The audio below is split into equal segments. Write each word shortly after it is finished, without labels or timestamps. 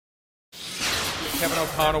Kevin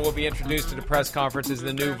O'Connell will be introduced to the press conference as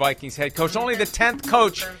the new Vikings head coach. Only the 10th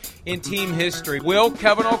coach in team history. Will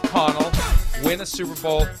Kevin O'Connell win a Super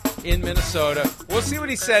Bowl in Minnesota? We'll see what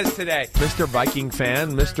he says today. Mr. Viking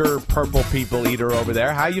fan, Mr. Purple People Eater over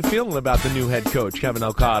there, how you feeling about the new head coach, Kevin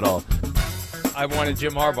O'Connell? I wanted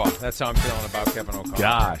Jim Harbaugh. That's how I'm feeling about Kevin O'Connell.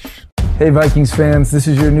 Gosh. Hey Vikings fans, this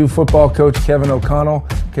is your new football coach, Kevin O'Connell.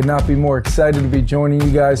 Could not be more excited to be joining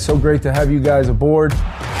you guys. So great to have you guys aboard.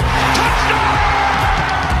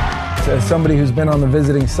 As somebody who's been on the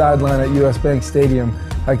visiting sideline at US Bank Stadium,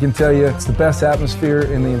 I can tell you it's the best atmosphere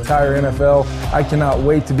in the entire NFL. I cannot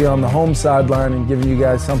wait to be on the home sideline and giving you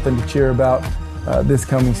guys something to cheer about this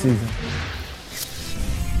coming season.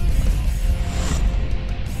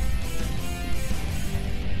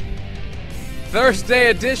 Thursday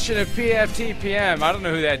edition of PFTPM. I don't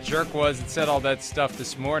know who that jerk was that said all that stuff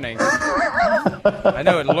this morning. I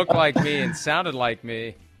know it looked like me and sounded like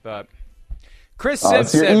me, but Chris Sims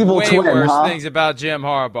said way worse things about Jim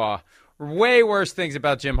Harbaugh. Way worse things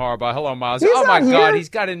about Jim Harbaugh. Hello, Miles. Oh, my God. He's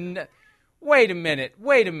got a... Wait a minute.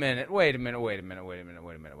 I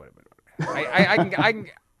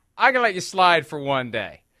can let you slide for one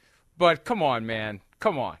day. But come on, man.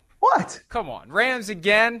 Come on. What? Come on. Rams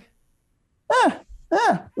again?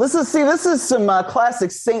 This is some classic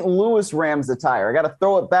St. Louis Rams attire. I got to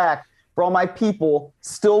throw it back for all my people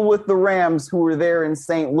still with the Rams who were there in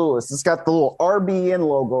St. Louis. It's got the little RBN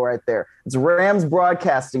logo right there. It's Rams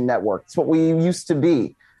Broadcasting Network. It's what we used to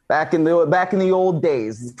be back in the old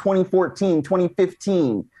days, 2014,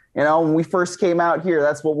 2015. When we first came out here,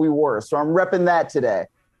 that's what we were. So I'm repping that today.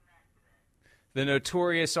 The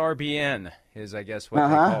notorious RBN is, I guess, what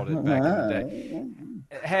they called it back in the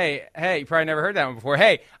day. Hey, you probably never heard that one before.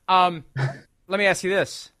 Hey, let me ask you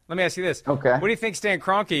this. Okay. What do you think Stan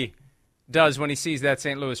Kroenke does when he sees that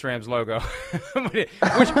St. Louis Rams logo? which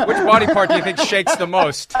body part do you think shakes the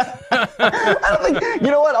most? I don't think, you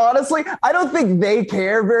know what, honestly, I don't think they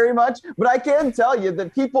care very much, but I can tell you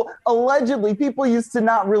that people used to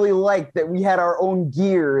not really like that we had our own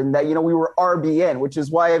gear and that, we were RBN, which is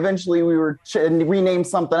why eventually we were renamed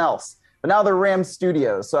something else. But now they're Rams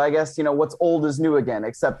Studios, so I guess, what's old is new again,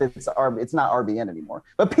 except it's not RBN anymore.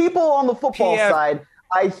 But people on the football side,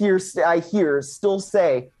 I hear still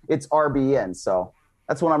say it's RBN, so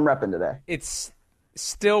that's what I'm repping today. It's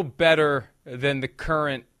still better than the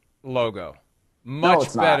current logo.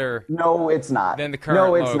 Much better. No, it's not. Than the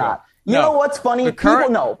current logo. No, it's not. You know what's funny?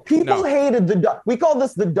 People hated the dog. We call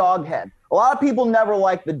this the dog head. A lot of people never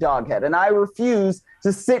liked the dog head, and I refuse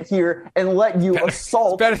to sit here and let you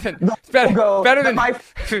assault the logo that I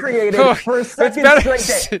created for a second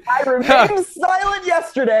straight day. I remained silent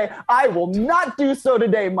yesterday. I will not do so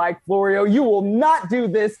today, Mike Florio. You will not do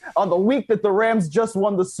this on the week that the Rams just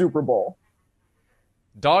won the Super Bowl.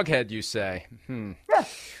 Doghead, you say? Yeah.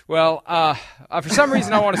 Well, for some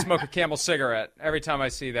reason, I want to smoke a Camel cigarette every time I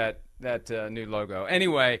see that new logo.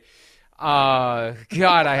 Anyway, God,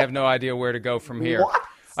 I have no idea where to go from here. What?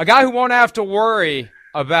 A guy who won't have to worry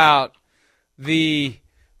about the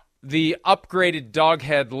upgraded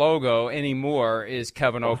Doghead logo anymore is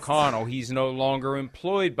Kevin O'Connell. He's no longer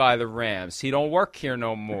employed by the Rams. He don't work here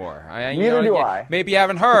no more. Neither do I. Maybe you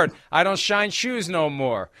haven't heard. I don't shine shoes no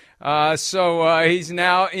more. So he's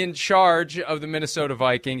now in charge of the Minnesota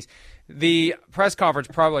Vikings. The press conference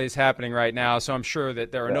probably is happening right now, so I'm sure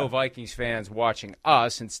that there are no Vikings fans watching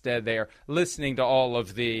us. Instead, they are listening to all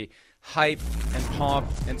of the hype and pomp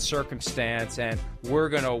and circumstance, and we're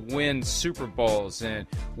going to win Super Bowls, and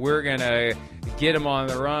we're going to get them on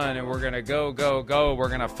the run, and we're going to go. We're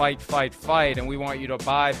going to fight, and we want you to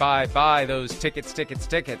buy those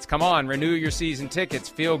tickets. Come on, renew your season tickets.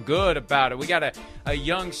 Feel good about it. We got a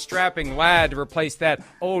young, strapping lad to replace that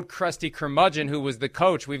old, crusty curmudgeon who was the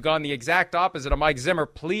coach. We've gone the exact opposite of Mike Zimmer.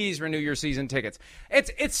 Please renew your season tickets.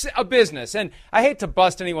 It's a business, and I hate to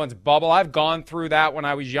bust anyone's bubble. I've gone through that when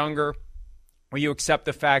I was younger, where you accept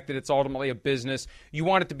the fact that it's ultimately a business. You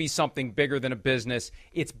want it to be something bigger than a business.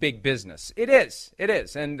 It's big business. It is.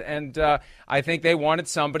 And I think they wanted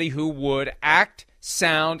somebody who would act,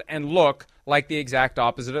 sound, and look like the exact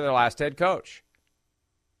opposite of their last head coach.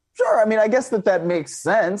 Sure. I mean, I guess that makes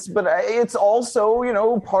sense, but it's also,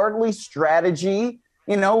 partly strategy.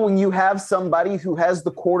 When you have somebody who has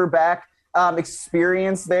the quarterback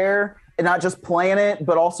experience there, and not just playing it,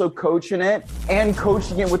 but also coaching it and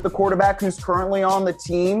coaching it with the quarterback who's currently on the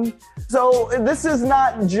team. So this is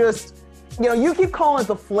not just, you keep calling it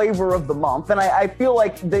the flavor of the month. And I feel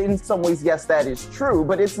like in some ways, yes, that is true,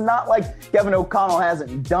 but it's not like Kevin O'Connell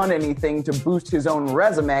hasn't done anything to boost his own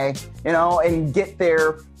resume, and get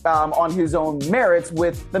there on his own merits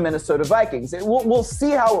with the Minnesota Vikings. We'll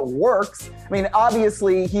see how it works. I mean,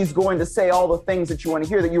 obviously, he's going to say all the things that you want to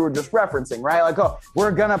hear that you were just referencing, right? Like, oh,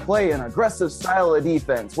 we're going to play an aggressive style of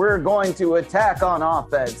defense. We're going to attack on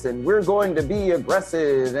offense, and we're going to be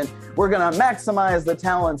aggressive, and we're going to maximize the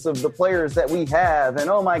talents of the players that we have. And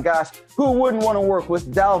oh my gosh, who wouldn't want to work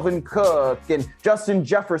with Dalvin Cook and Justin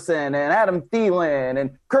Jefferson and Adam Thielen,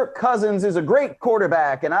 and Kirk Cousins is a great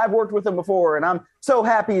quarterback, and I've worked with him before, and I'm so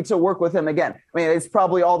happy to work with him again. I mean, it's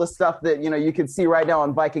probably all the stuff that, you could see right now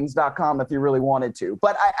on Vikings.com if you really wanted to.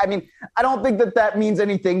 But I mean, I don't think that means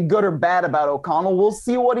anything good or bad about O'Connell. We'll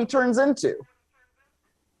see what he turns into.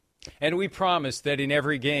 And we promise that in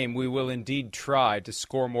every game we will indeed try to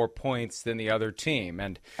score more points than the other team.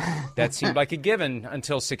 And that seemed like a given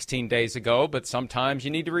until 16 days ago. But sometimes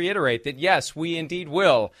you need to reiterate that, yes, we indeed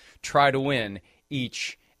will try to win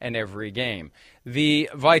each and every game. The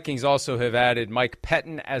Vikings also have added Mike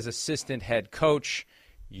Pettin as assistant head coach,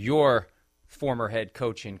 your former head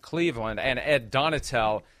coach in Cleveland, and Ed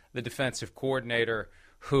Donatel, the defensive coordinator,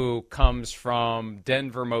 who comes from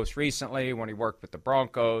Denver most recently when he worked with the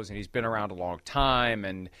Broncos, and he's been around a long time.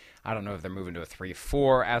 And I don't know if they're moving to a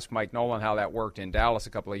 3-4. Ask Mike Nolan how that worked in Dallas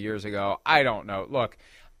a couple of years ago. I don't know. Look,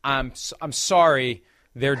 I'm sorry.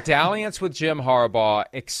 Their dalliance with Jim Harbaugh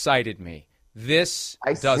excited me. This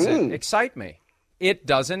doesn't excite me. It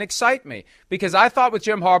doesn't excite me because I thought with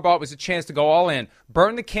Jim Harbaugh it was a chance to go all in,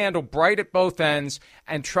 burn the candle bright at both ends,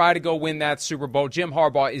 and try to go win that Super Bowl. Jim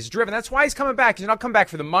Harbaugh is driven. That's why he's coming back. He's not coming back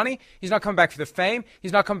for the money. He's not coming back for the fame.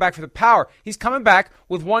 He's not coming back for the power. He's coming back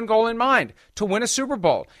with one goal in mind, to win a Super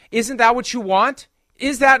Bowl. Isn't that what you want?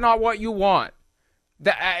 Is that not what you want?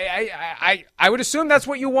 I would assume that's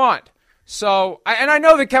what you want. So, and I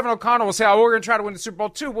know that Kevin O'Connell will say, oh, we're going to try to win the Super Bowl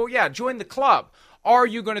too. Well, yeah, join the club. Are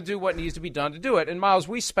you going to do what needs to be done to do it? And, Miles,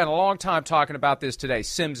 we spent a long time talking about this today,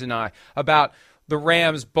 Sims and I, about the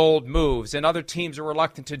Rams' bold moves, and other teams are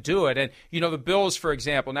reluctant to do it. And, the Bills, for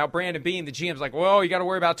example, now Brandon Beane, the GM's like, well, you got to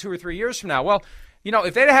worry about 2 or 3 years from now. Well,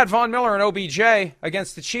 if they'd had Von Miller and OBJ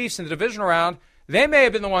against the Chiefs in the divisional round, they may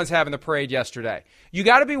have been the ones having the parade yesterday. You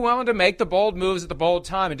got to be willing to make the bold moves at the bold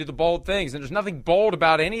time and do the bold things. And there's nothing bold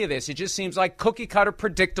about any of this. It just seems like cookie cutter,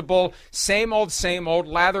 predictable, same old,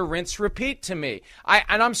 lather, rinse, repeat to me.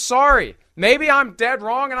 And I'm sorry. Maybe I'm dead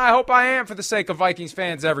wrong, and I hope I am for the sake of Vikings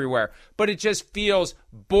fans everywhere. But it just feels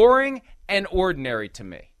boring and ordinary to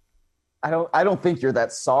me. I don't think you're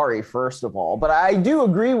that sorry, first of all. But I do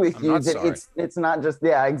agree with you that it's not just,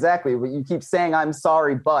 yeah, exactly. But you keep saying I'm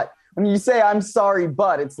sorry, but. When you say I'm sorry,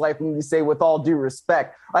 but it's like when you say with all due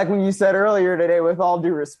respect, like when you said earlier today, with all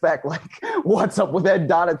due respect, like what's up with Ed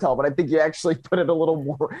Donatel? But I think you actually put it a little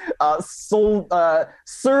more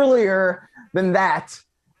surlier than that,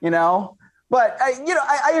 But,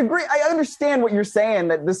 I agree. I understand what you're saying,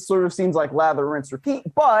 that this sort of seems like lather, rinse, repeat.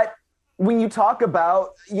 But when you talk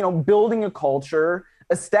about, building a culture,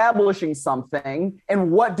 establishing something,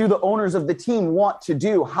 and what do the owners of the team want to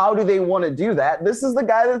do? How do they want to do that? This is the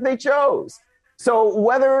guy that they chose. So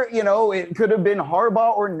whether, it could have been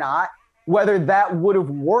Harbaugh or not, whether that would have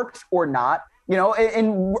worked or not,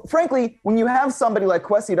 and frankly, when you have somebody like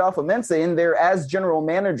Kwesi Adofo-Mensah in there as general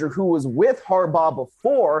manager who was with Harbaugh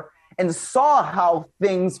before and saw how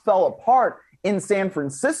things fell apart in San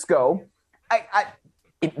Francisco,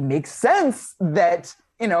 it makes sense that,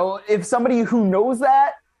 if somebody who knows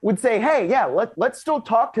that would say, hey, yeah, let's still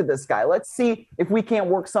talk to this guy. Let's see if we can't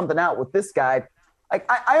work something out with this guy.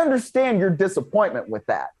 I understand your disappointment with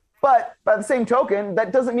that. But by the same token,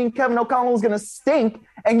 that doesn't mean Kevin O'Connell is going to stink.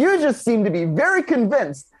 And you just seem to be very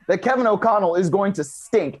convinced that Kevin O'Connell is going to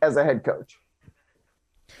stink as a head coach.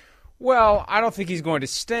 Well, I don't think he's going to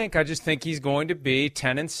stink. I just think he's going to be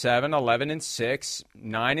 10-7, 11-6,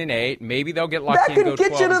 9-8. Maybe they'll get lucky. That could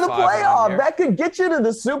get you to the playoff. That could get you to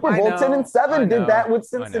the Super Bowl. 10-7 did that with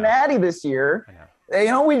Cincinnati this year.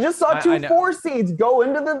 We just saw 2 4 seeds go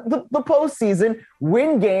into the postseason,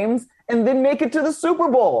 win games, and then make it to the Super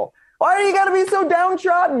Bowl. Why do you got to be so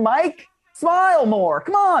downtrodden, Mike? Smile more.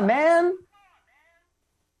 Come on, man.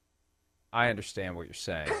 I understand what you're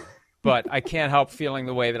saying. But I can't help feeling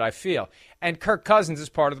the way that I feel. And Kirk Cousins is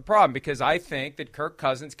part of the problem because I think that Kirk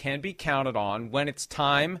Cousins can be counted on when it's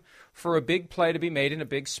time for a big play to be made in a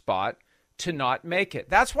big spot to not make it.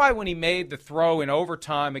 That's why when he made the throw in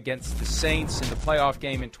overtime against the Saints in the playoff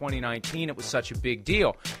game in 2019, it was such a big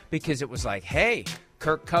deal because it was like, hey,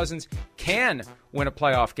 Kirk Cousins can win a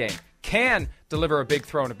playoff game, can deliver a big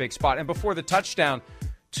throw in a big spot. And before the touchdown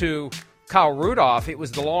to Kyle Rudolph, it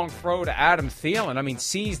was the long throw to Adam Thielen. I mean,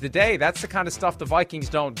 seize the day. That's the kind of stuff the Vikings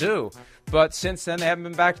don't do. But since then, they haven't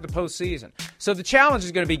been back to the postseason. So the challenge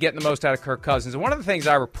is going to be getting the most out of Kirk Cousins. And one of the things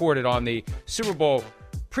I reported on the Super Bowl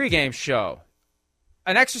pregame show,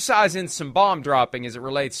 an exercise in some bomb dropping as it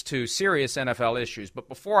relates to serious NFL issues. But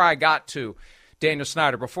before I got to Daniel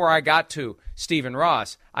Snyder, before I got to Stephen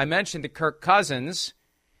Ross, I mentioned that Kirk Cousins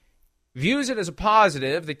views it as a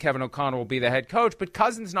positive that Kevin O'Connell will be the head coach, but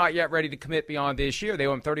Cousins not yet ready to commit beyond this year. They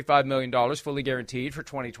owe him $35 million fully guaranteed for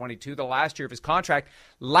 2022, the last year of his contract.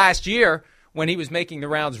 Last year, when he was making the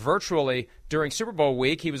rounds virtually during Super Bowl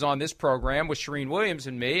week, he was on this program with Shereen Williams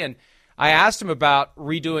and me, and I asked him about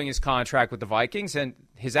redoing his contract with the Vikings, and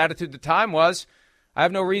his attitude at the time was, I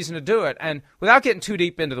have no reason to do it. And without getting too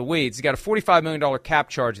deep into the weeds, he got a $45 million cap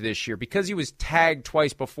charge this year. Because he was tagged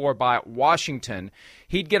twice before by Washington,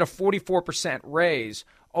 he'd get a 44% raise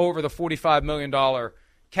over the $45 million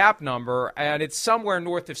cap number, and it's somewhere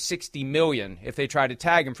north of $60 million if they try to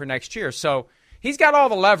tag him for next year. So he's got all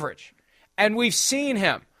the leverage. And we've seen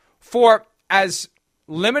him, for as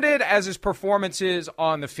limited as his performance is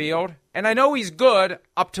on the field, and I know he's good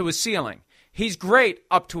up to a ceiling. He's great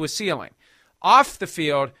up to a ceiling. Off the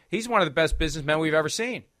field, he's one of the best businessmen we've ever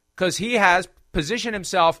seen because he has positioned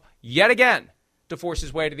himself yet again to force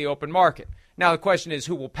his way to the open market. Now, the question is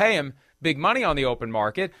who will pay him big money on the open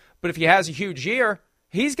market, but if he has a huge year,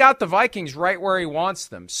 he's got the Vikings right where he wants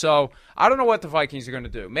them. So I don't know what the Vikings are going to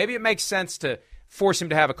do. Maybe it makes sense to force him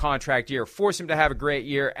to have a contract year, force him to have a great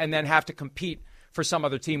year, and then have to compete for some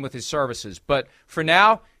other team with his services. But for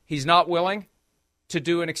now, he's not willing to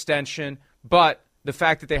do an extension, but the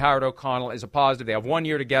fact that they hired O'Connell is a positive. They have 1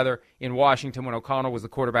 year together in Washington when O'Connell was the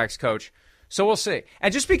quarterback's coach. So we'll see.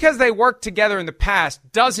 And just because they worked together in the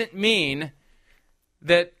past doesn't mean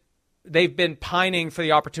that they've been pining for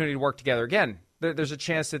the opportunity to work together again. There's a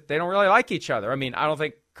chance that they don't really like each other. I mean, I don't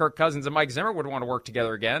think Kirk Cousins and Mike Zimmer would want to work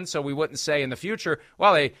together again, so we wouldn't say in the future,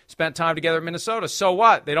 well, they spent time together in Minnesota. So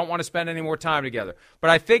what? They don't want to spend any more time together.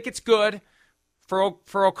 But I think it's good for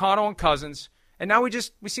O'Connell and Cousins. And now we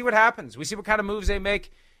see what happens. We see what kind of moves they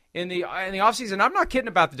make in the offseason. I'm not kidding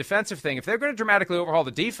about the defensive thing. If they're going to dramatically overhaul the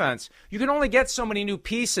defense, you can only get so many new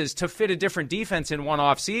pieces to fit a different defense in one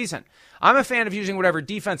offseason. I'm a fan of using whatever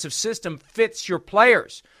defensive system fits your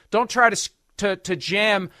players. Don't try to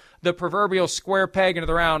jam the proverbial square peg into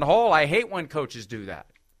the round hole. I hate when coaches do that.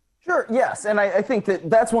 Sure, yes, and I think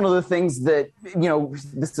that's one of the things that,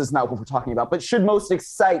 this is not what we're talking about, but should most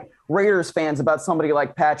excite Raiders fans about somebody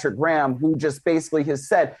like Patrick Graham, who just basically has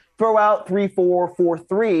said, throw out 3-4,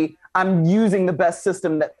 4-3, I'm using the best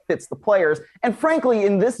system that fits the players. And frankly,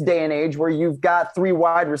 in this day and age where you've got three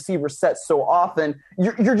wide receiver sets so often,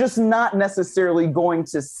 you're just not necessarily going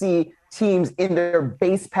to see teams in their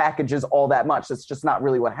base packages all that much. That's just not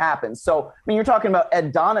really what happens. So, I mean, you're talking about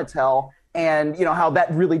Ed Donatel, and how that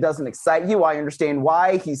really doesn't excite you. I understand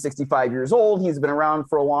why. He's 65 years old. He's been around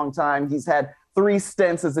for a long time. He's had 3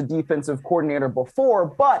 stints as a defensive coordinator before.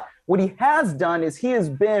 But what he has done is he has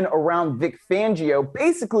been around Vic Fangio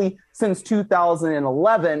basically since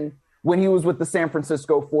 2011 when he was with the San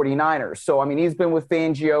Francisco 49ers. So, I mean, he's been with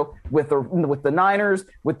Fangio with the Niners,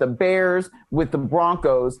 with the Bears, with the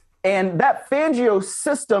Broncos. And that Fangio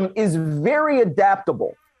system is very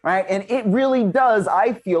adaptable. Right. And it really does,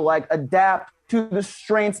 I feel like, adapt to the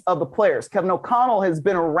strengths of the players. Kevin O'Connell has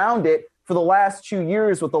been around it for the last 2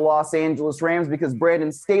 years with the Los Angeles Rams because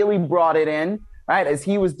Brandon Staley brought it in, right, as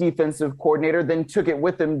he was defensive coordinator, then took it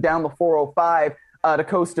with him down the 405 to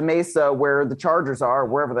Costa Mesa, where the Chargers are,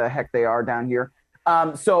 wherever the heck they are down here.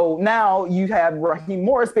 So now you have Raheem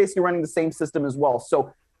Morris basically running the same system as well.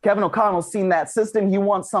 So Kevin O'Connell's seen that system. He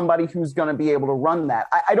wants somebody who's going to be able to run that.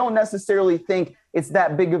 I don't necessarily think it's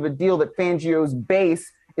that big of a deal that Fangio's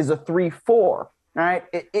base is a 3-4, right?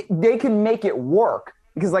 They can make it work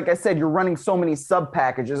because, like I said, you're running so many sub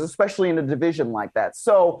packages, especially in a division like that.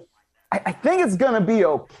 So I think it's going to be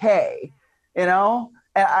okay, And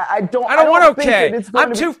I don't want okay.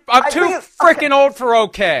 I'm too freaking old for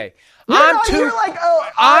okay. I'm too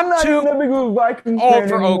old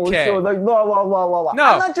for okay. So like blah blah blah blah blah. No,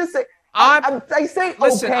 I'm not just saying. I say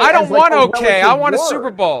listen, okay. I don't want okay. I want a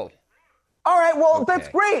Super Bowl. All right, well that's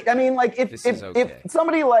great. I mean, like if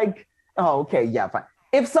somebody like fine.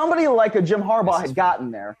 If somebody like a Jim Harbaugh had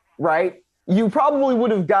gotten there, right? You maybe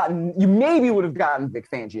would have gotten Vic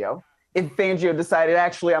Fangio. If Fangio decided,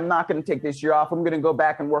 actually, I'm not going to take this year off. I'm going to go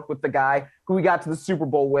back and work with the guy who we got to the Super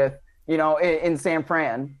Bowl with, in San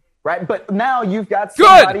Fran, right? But now you've got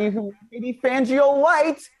somebody who maybe Fangio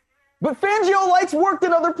light, but Fangio light's worked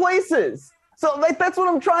in other places. So like that's what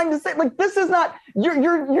I'm trying to say. Like this is not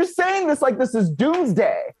you're saying this like this is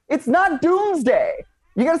doomsday. It's not doomsday.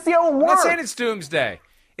 You got to see how it works. I'm not saying it's doomsday.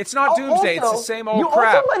 It's not doomsday. Also, it's the same old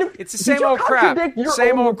crap. It's the same old crap.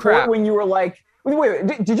 Same old crap. When you were like, wait,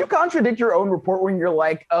 did you contradict your own report when you're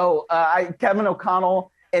like, Kevin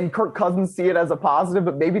O'Connell and Kirk Cousins see it as a positive,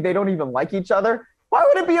 but maybe they don't even like each other? Why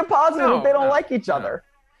would it be a positive if they don't like each other?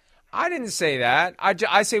 I didn't say that.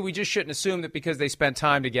 I say we just shouldn't assume that because they spent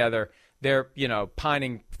time together, they're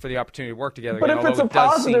pining for the opportunity to work together. But if it's a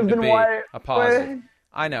positive, then why? A positive.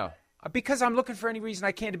 I know. Because I'm looking for any reason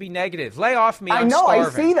I can to be negative. Lay off me. I'm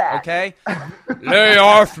starving. I see that. Okay? Lay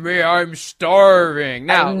off me. I'm starving.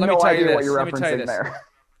 Now, let me tell you this. What you're referencing there.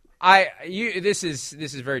 This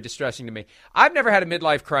is very distressing to me. I've never had a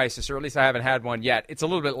midlife crisis, or at least I haven't had one yet. It's a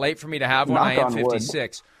little bit late for me to have one. I am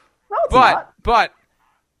 56. No, it's not. But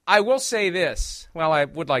I will say this. Well, I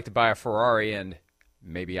would like to buy a Ferrari, and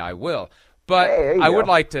maybe I will. But I would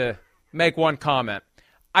like to make one comment.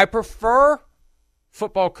 I prefer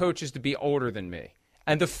football coaches to be older than me.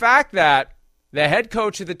 And the fact that the head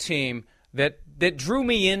coach of the team that drew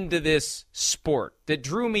me into this sport, that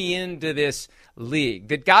drew me into this league,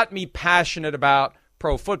 that got me passionate about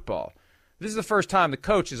pro football, this is the first time the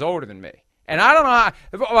coach is older than me. And I don't know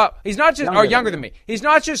how, well, he's not just younger than me. He's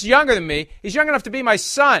not just younger than me. He's young enough to be my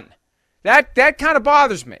son. That kind of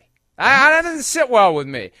bothers me. That doesn't sit well with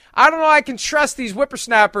me. I don't know I can trust these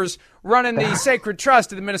whippersnappers running the sacred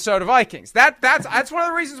trust of the Minnesota Vikings. That's one of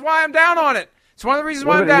the reasons why I'm down on it. It's one of the reasons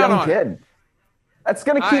why I'm down on it. That's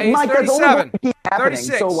going to keep Mike. That's only going to keep happening.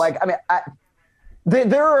 36. So, like, I mean,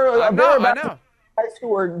 there are guys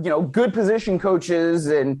who are good position coaches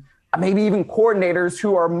and maybe even coordinators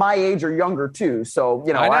who are my age or younger too. So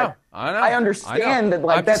I understand that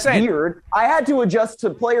like that's weird. I had to adjust to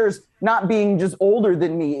players not being just older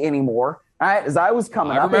than me anymore. Right? As I was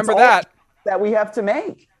coming up, remember that we have to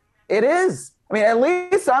make. It is. I mean, at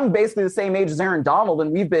least I'm basically the same age as Aaron Donald,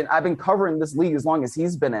 and I've been covering this league as long as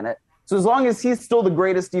he's been in it. So as long as he's still the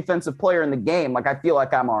greatest defensive player in the game, like I feel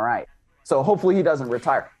like I'm all right. So hopefully he doesn't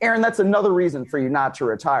retire. Aaron, that's another reason for you not to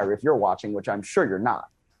retire if you're watching, which I'm sure you're not.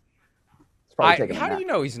 How do you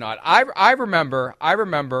know he's not? I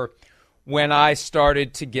remember when I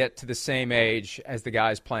started to get to the same age as the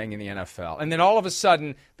guys playing in the NFL. And then all of a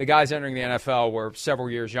sudden, the guys entering the NFL were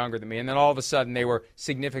several years younger than me. And then all of a sudden, they were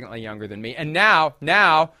significantly younger than me. And now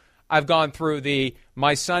I've gone through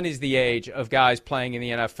my son is the age of guys playing in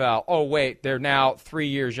the NFL. Oh, wait, they're now 3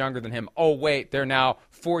 years younger than him. Oh, wait, they're now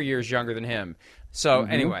 4 years younger than him. So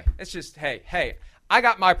anyway, it's just, hey, I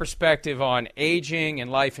got my perspective on aging and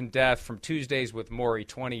life and death from Tuesdays with Maury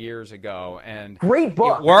 20 years ago. And great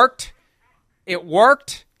book. It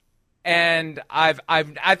worked, and I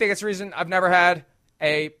think that's the reason I've never had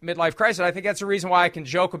a midlife crisis. I think that's the reason why I can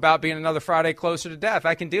joke about being another Friday closer to death.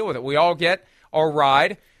 I can deal with it. We all get our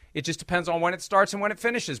ride. It just depends on when it starts and when it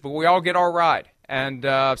finishes, but we all get our ride, and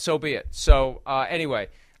so be it. So anyway,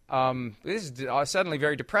 this is suddenly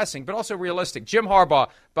very depressing, but also realistic. Jim Harbaugh,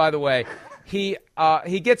 by the way, he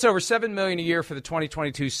gets over $7 million a year for the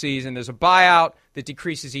 2022 season. There's a buyout that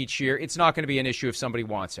decreases each year. It's not going to be an issue if somebody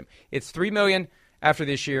wants him. It's $3 million after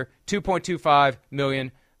this year, $2.25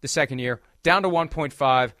 million the second year, down to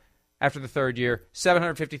 $1.5 after the third year,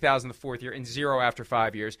 $750,000 the fourth year, and $0 after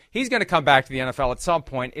 5 years. He's going to come back to the NFL at some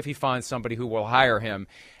point if he finds somebody who will hire him.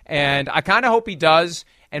 And I kind of hope he does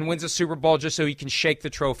and wins a Super Bowl just so he can shake the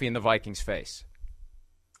trophy in the Vikings' face.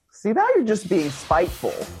 See, now you're just being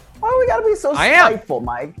spiteful. Why do we got to be so spiteful,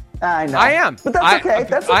 Mike? I know. I am. But that's okay.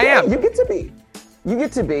 That's okay. I am. You get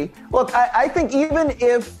to be. Look, I think even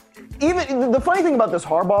the funny thing about this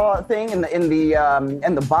Harbaugh thing and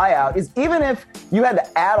the buyout is even if you had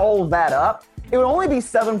to add all of that up, it would only be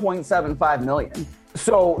 $7.75 million.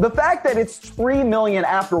 So the fact that it's $3 million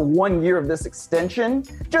after 1 year of this extension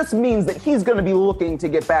just means that he's going to be looking to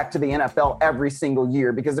get back to the NFL every single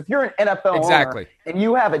year. Because if you're an NFL owner and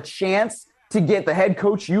you have a chance to get the head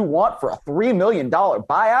coach you want for a $3 million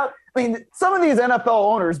buyout, I mean, some of these NFL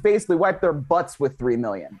owners basically wipe their butts with $3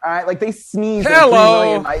 million. All right, like they sneeze and $3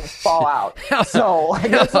 million might fall out. So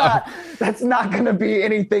like, that's not going to be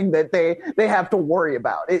anything that they have to worry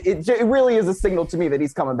about. It really is a signal to me that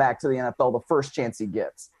he's coming back to the NFL the first chance he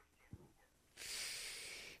gets.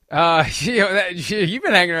 You've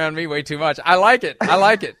been hanging around me way too much. I like it.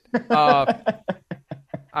 All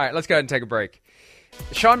right, let's go ahead and take a break.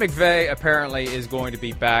 Sean McVay apparently is going to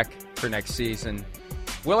be back for next season.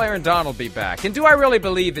 Will Aaron Donald be back? And do I really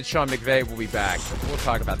believe that Sean McVay will be back? We'll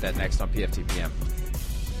talk about that next on PFTPM.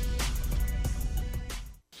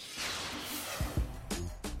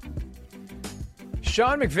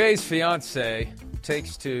 Sean McVay's fiance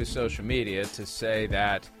takes to social media to say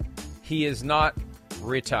that he is not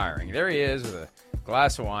retiring. There he is with a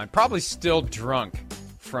glass of wine, probably still drunk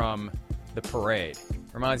from the parade.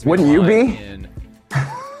 Reminds me Wouldn't of you the line be?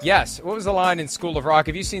 Yes. What was the line in School of Rock?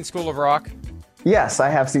 Have you seen School of Rock? Yes, I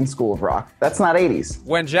have seen School of Rock. That's not 80s.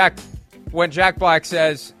 When Jack Black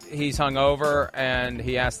says he's hungover and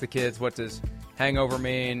he asks the kids, what does hangover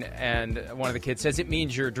mean? And one of the kids says, it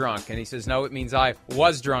means you're drunk. And he says, no, it means I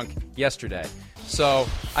was drunk yesterday. So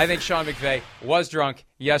I think Sean McVay was drunk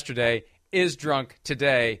yesterday, is drunk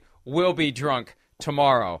today, will be drunk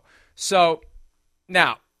tomorrow. So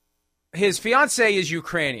now, his fiancée is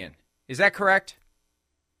Ukrainian. Is that correct?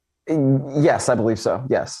 Yes, I believe so.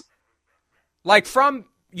 Yes. Like from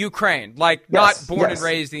Ukraine, like Yes, not born yes. and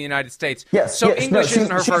raised in the United States. Yes. So yes. English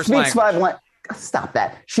isn't her she first speaks language. Stop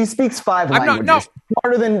that. She speaks five I'm not- languages. no.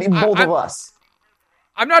 Smarter than both of us.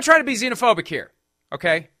 I'm not trying to be xenophobic here,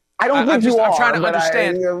 okay? I don't think I'm you are. I'm trying to but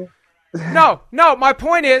understand. I, No, my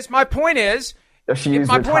point is, does she use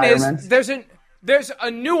my point retirement? is, there's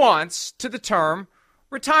a nuance to the term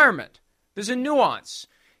retirement. There's a nuance.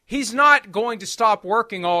 He's not going to stop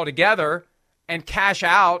working altogether and cash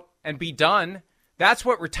out and be done. That's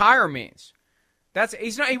what retire means.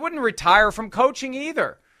 He wouldn't retire from coaching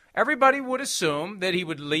either. Everybody would assume that he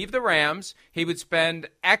would leave the Rams, he would spend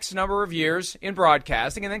X number of years in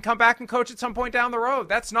broadcasting, and then come back and coach at some point down the road.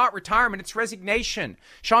 That's not retirement, it's resignation.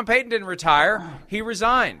 Sean Payton didn't retire, he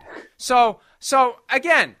resigned. So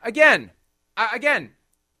again,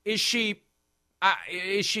 is she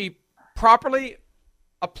properly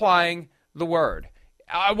applying the word?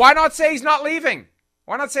 Why not say he's not leaving?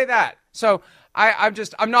 Why not say that? So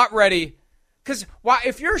I'm not ready. Because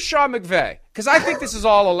if you're Sean McVay, because I think this is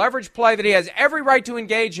all a leverage play that he has every right to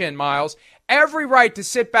engage in, Miles, every right to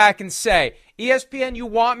sit back and say, ESPN, you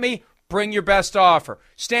want me? Bring your best offer.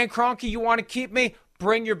 Stan Kroenke, you want to keep me?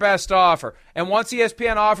 Bring your best offer. And once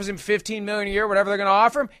ESPN offers him $15 million a year, whatever they're going to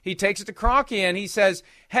offer him, he takes it to Kroenke and he says,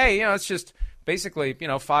 hey, it's just basically,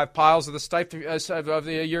 5 piles of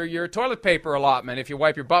the your toilet paper allotment. If you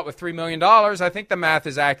wipe your butt with $3 million, I think the math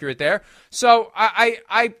is accurate there. So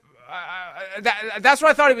that's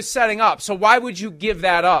what I thought he was setting up. So why would you give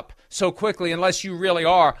that up so quickly unless you really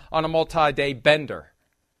are on a multi-day bender?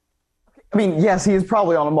 I mean, yes, he is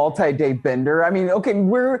probably on a multi-day bender. I mean, okay,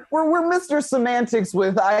 we're Mr. Semantics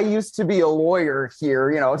with I used to be a lawyer here,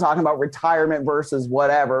 talking about retirement versus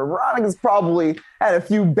whatever. Veronica's probably had a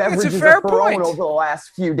few beverages of her own over the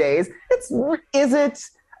last few days. Is it?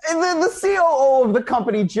 The COO of the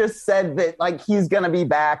company just said that, he's going to be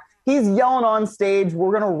back. He's yelling on stage,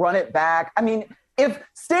 we're going to run it back. I mean, if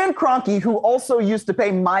Stan Kroenke, who also used to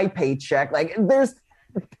pay my paycheck,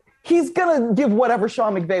 he's going to give whatever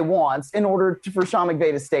Sean McVay wants in order for Sean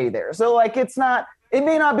McVay to stay there. So, it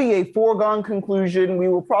may not be a foregone conclusion. We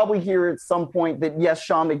will probably hear at some point that, yes,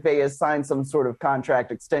 Sean McVay has signed some sort of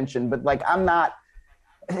contract extension, but, I'm not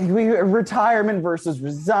retirement versus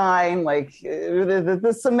resign,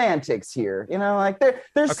 the semantics here,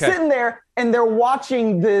 they're sitting there and they're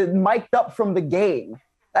watching the mic'd up from the game.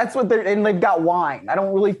 That's what and they've got wine. I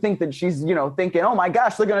don't really think that she's, thinking, oh my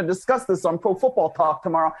gosh, they're going to discuss this on Pro Football Talk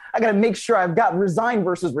tomorrow. I got to make sure I've got resign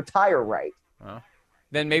versus retire right. Well,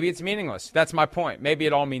 then maybe it's meaningless. That's my point. Maybe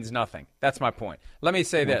it all means nothing. That's my point. Let me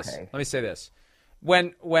say this.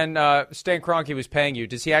 When Stan Kroenke was paying you,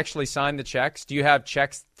 does he actually sign the checks? Do you have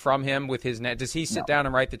checks from him with his name? Does he sit down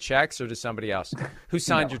and write the checks, or does somebody else? Who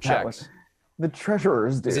signed your checks? The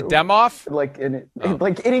treasurers do. Is it Demoff? Like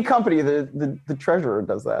any company, the treasurer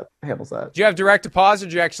does that, handles that. Do you have direct deposit, or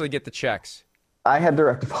do you actually get the checks? I had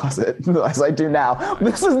direct deposit, as I do now.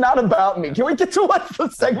 This is not about me. Can we get to what the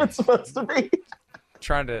segment's supposed to be?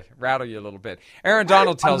 Trying to rattle you a little bit. Aaron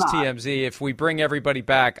Donald tells TMZ, if we bring everybody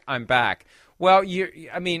back, I'm back. Well,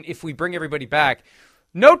 if we bring everybody back,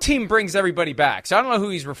 no team brings everybody back. So I don't know who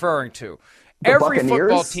he's referring to. Every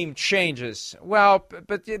football team changes. Well,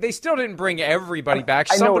 but they still didn't bring everybody back.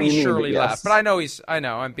 Somebody surely left. But I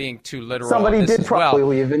know I'm being too literal. Somebody did probably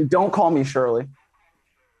leave, and don't call me Shirley.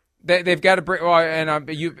 They've got to bring. Well, and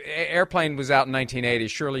Airplane was out in 1980.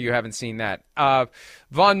 Surely you haven't seen that.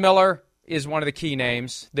 Von Miller is one of the key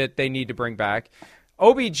names that they need to bring back.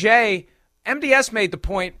 OBJ. MDS made the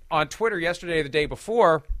point on Twitter yesterday or the day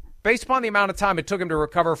before, based upon the amount of time it took him to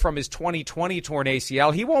recover from his 2020 torn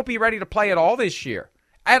ACL, he won't be ready to play at all this year,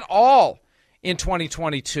 at all in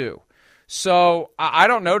 2022. So I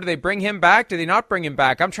don't know. Do they bring him back? Do they not bring him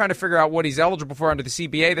back? I'm trying to figure out what he's eligible for under the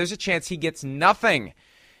CBA. There's a chance he gets nothing.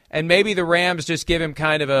 And maybe the Rams just give him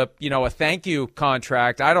kind of a thank you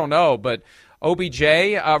contract. I don't know, but OBJ,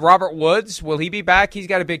 Robert Woods, will he be back? He's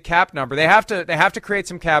got a big cap number. They have to create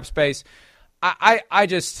some cap space. I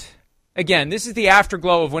just, again, this is the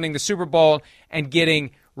afterglow of winning the Super Bowl and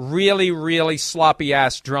getting really, really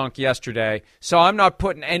sloppy-ass drunk yesterday. So I'm not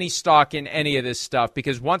putting any stock in any of this stuff,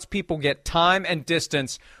 because once people get time and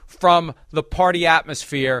distance from the party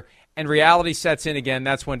atmosphere and reality sets in again,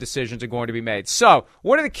 that's when decisions are going to be made. So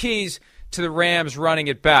what are the keys to the Rams running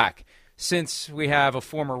it back? Since we have a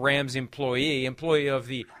former Rams employee of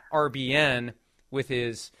the RBN with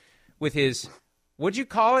his what'd you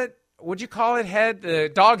call it? Head? The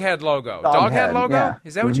dog head logo. Dog head logo? Yeah.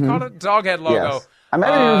 Is that what you called it? Dog head logo. Yes. I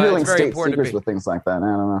might be revealing state secrets be, with things like that. I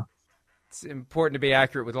don't know. It's important to be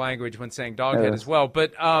accurate with language when saying dog head as well.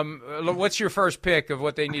 But what's your first pick of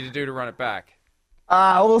what they need to do to run it back?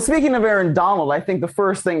 Well, speaking of Aaron Donald, I think the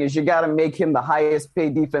first thing is you got to make him the highest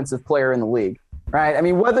paid defensive player in the league, right? I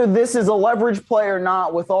mean, whether this is a leverage play or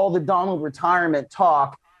not, with all the Donald retirement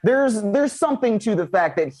talk, there's something to the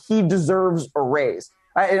fact that he deserves a raise.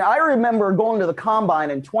 I remember going to the Combine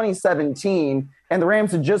in 2017, and the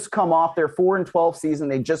Rams had just come off their 4-12 season.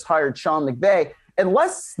 They just hired Sean McVay. And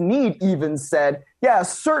Les Snead even said, yeah,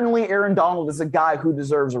 certainly Aaron Donald is a guy who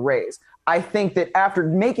deserves a raise. I think that after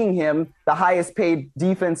making him the highest paid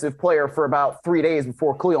defensive player for about 3 days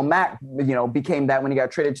before Khalil Mack, became that when he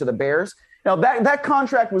got traded to the Bears, that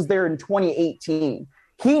contract was there in 2018.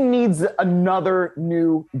 He needs another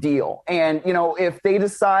new deal. And, if they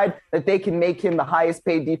decide that they can make him the highest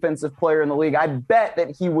paid defensive player in the league, I bet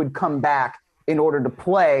that he would come back in order to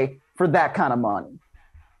play for that kind of money.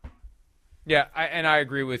 Yeah, I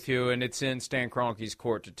agree with you, and it's in Stan Kroenke's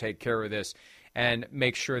court to take care of this and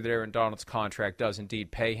make sure that Aaron Donald's contract does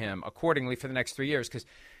indeed pay him accordingly for the next 3 years. Because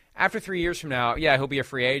after 3 years from now, yeah, he'll be a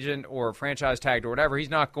free agent or franchise tagged or whatever.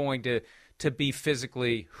 He's not going to be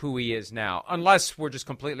physically who he is now, unless we're just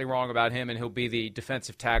completely wrong about him and he'll be the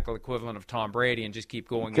defensive tackle equivalent of Tom Brady and just keep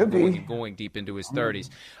going and going deep into his 30s.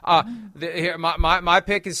 My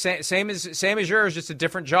pick is same as yours, just a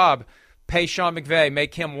different job. Pay Sean McVay,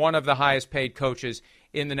 make him one of the highest paid coaches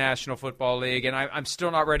in the National Football League. And I'm still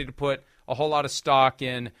not ready to put a whole lot of stock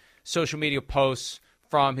in social media posts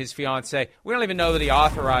from his fiancée. We don't even know that he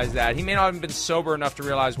authorized that. He may not have been sober enough to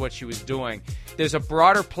realize what she was doing. There's a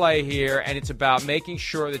broader play here, and it's about making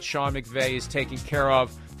sure that Sean McVay is taken care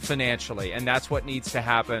of financially, and that's what needs to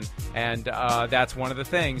happen. And that's one of the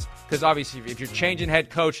things, because obviously if you're changing head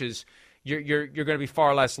coaches, you're going to be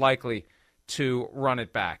far less likely to run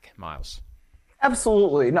it back, Miles.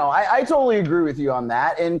 Absolutely. No, I totally agree with you on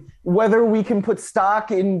that. And whether we can put stock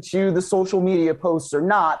into the social media posts or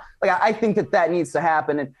not, I think that needs to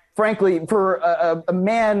happen. And frankly, for a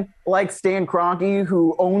man like Stan Kroenke,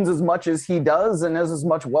 who owns as much as he does and has as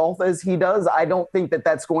much wealth as he does, I don't think that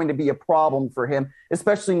that's going to be a problem for him,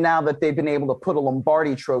 especially now that they've been able to put a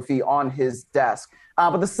Lombardi trophy on his desk.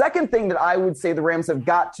 But the second thing that I would say the Rams have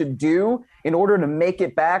got to do in order to make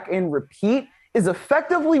it back and repeat is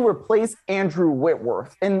effectively replace Andrew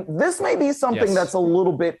Whitworth. And this may be something that's a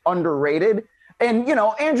little bit underrated. And,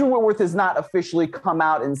 Andrew Whitworth has not officially come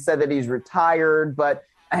out and said that he's retired, but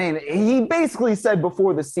he basically said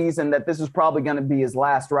before the season that this is probably going to be his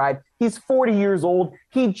last ride. He's 40 years old.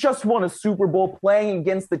 He just won a Super Bowl playing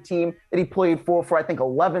against the team that he played for I think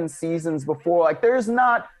 11 seasons before. There's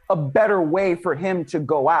not a better way for him to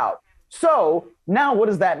go out. So now what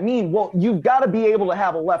does that mean? Well, you've got to be able to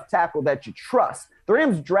have a left tackle that you trust. The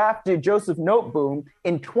Rams drafted Joseph Noteboom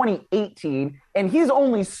in 2018, and he's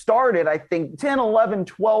only started, I think, 10, 11,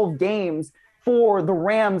 12 games for the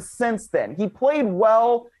Rams since then. He played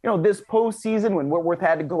well, this postseason when Whitworth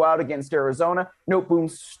had to go out against Arizona.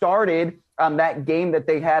 Noteboom started that game that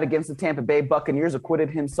they had against the Tampa Bay Buccaneers, acquitted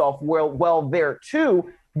himself well there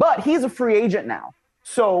too, but he's a free agent now.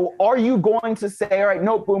 So are you going to say, all right,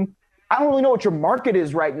 Noteboom, I don't really know what your market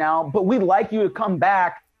is right now, but we'd like you to come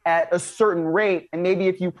back at a certain rate. And maybe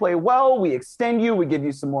if you play well, we extend you, we give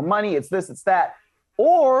you some more money. It's this, it's that.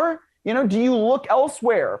 Or, do you look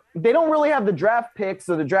elsewhere? They don't really have the draft picks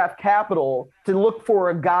or the draft capital to look for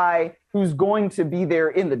a guy who's going to be there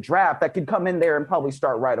in the draft that could come in there and probably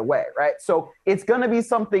start right away, right? So it's going to be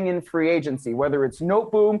something in free agency, whether it's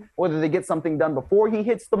Noteboom, whether they get something done before he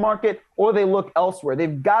hits the market, or they look elsewhere.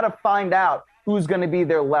 They've got to find out who's going to be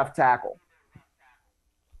their left tackle.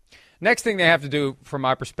 Next thing they have to do, from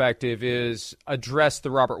my perspective, is address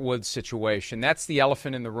the Robert Woods situation. That's the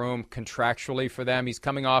elephant in the room contractually for them. He's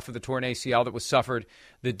coming off of the torn ACL that was suffered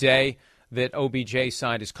the day that OBJ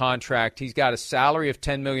signed his contract. He's got a salary of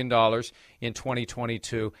 $10 million in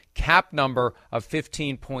 2022, cap number of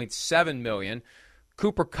 $15.7 million.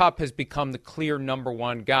 Cooper Kupp has become the clear number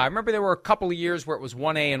one guy. I remember there were a couple of years where it was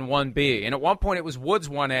 1A and 1B. And at one point it was Woods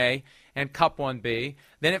 1A and Kupp 1B.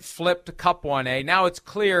 Then it flipped to Kupp 1A. Now it's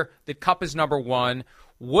clear that Kupp is number one.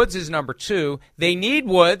 Woods is number two. They need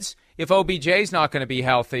Woods if OBJ's not going to be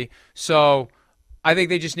healthy. So I think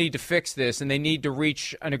they just need to fix this, and they need to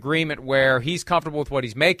reach an agreement where he's comfortable with what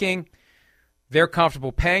he's making. They're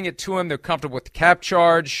comfortable paying it to him. They're comfortable with the cap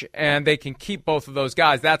charge, and they can keep both of those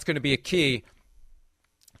guys. That's going to be a key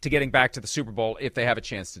to getting back to the Super Bowl if they have a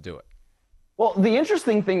chance to do it. Well, the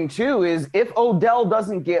interesting thing, too, is if Odell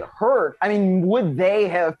doesn't get hurt, I mean, would they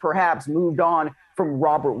have perhaps moved on from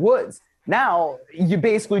Robert Woods? Now, you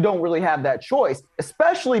basically don't really have that choice,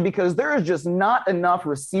 especially because there is just not enough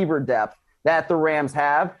receiver depth that the Rams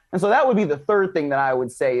have. And so that would be the third thing that I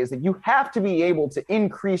would say is that you have to be able to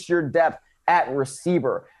increase your depth at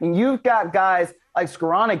receiver. I mean, you've got guys like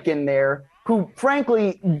Skoranek in there who,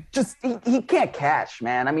 frankly, just he can't catch,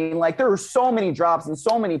 man. I mean, like, there were so many drops and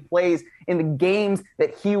so many plays in the games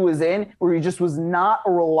that he was in where he just was not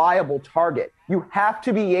a reliable target. You have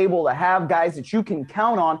to be able to have guys that you can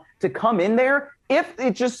count on to come in there if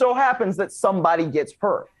it just so happens that somebody gets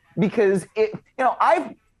hurt. Because,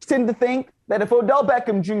 I tend to think that if Odell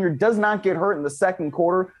Beckham Jr. does not get hurt in the second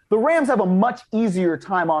quarter, the Rams have a much easier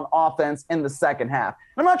time on offense in the second half.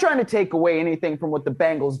 I'm not trying to take away anything from what the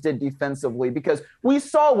Bengals did defensively, because we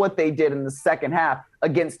saw what they did in the second half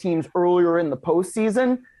against teams earlier in the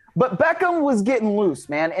postseason. But Beckham was getting loose,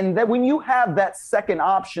 man. And that when you have that second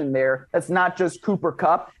option there, that's not just Cooper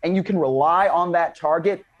Kupp, and you can rely on that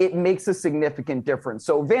target, it makes a significant difference.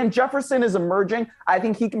 So Van Jefferson is emerging. I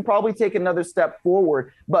think he can probably take another step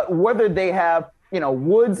forward. But whether they have,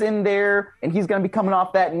 Woods in there, and he's going to be coming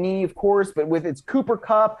off that knee, of course, but with it's Cooper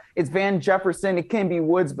Kupp, it's Van Jefferson, it can be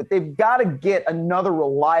Woods, but they've got to get another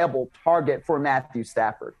reliable target for Matthew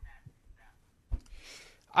Stafford.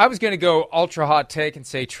 I was going to go ultra hot take and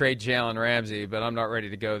say trade Jalen Ramsey, but I'm not ready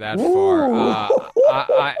to go that far.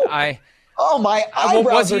 Oh, my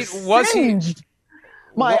eyebrows are singed.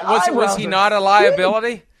 Was he not a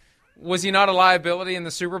liability? Was he not a liability in the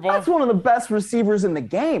Super Bowl? That's one of the best receivers in the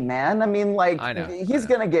game, man. I mean, like, he's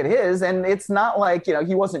going to get his, and it's not like,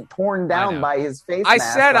 he wasn't torn down by his face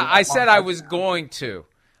mask. I said I was going to.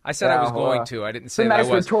 I said I was going to. I didn't say that I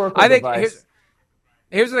was. I think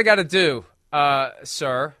here's what I got to do.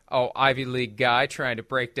 Sir, Ivy League guy, trying to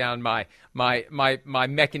break down my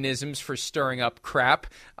mechanisms for stirring up crap.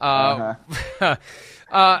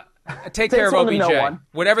 Take care of OBJ,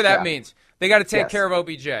 whatever that means. They got to take care of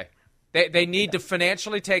OBJ. They need to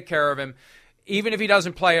financially take care of him, even if he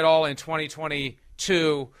doesn't play at all in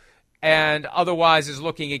 2022, and otherwise is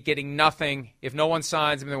looking at getting nothing. If no one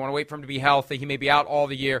signs him, they want to wait for him to be healthy. He may be out all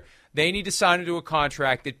the year. They need to sign him to a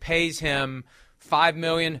contract that pays him $5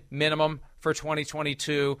 million minimum for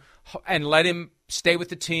 2022 and let him stay with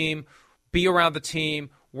the team, be around the team,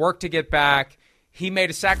 work to get back. He made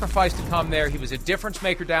a sacrifice to come there. He was a difference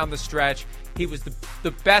maker down the stretch. He was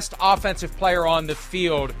the best offensive player on the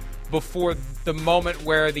field before the moment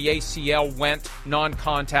where the ACL went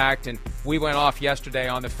non-contact, and we went off yesterday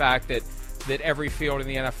on the fact that every field in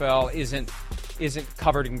the NFL isn't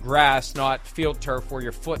covered in grass, not field turf where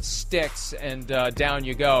your foot sticks and down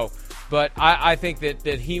you go. But I think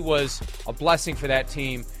that he was a blessing for that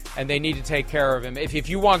team, and they need to take care of him. If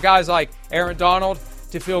you want guys like Aaron Donald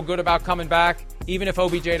to feel good about coming back, even if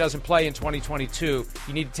OBJ doesn't play in 2022,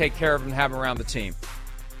 you need to take care of him and have him around the team.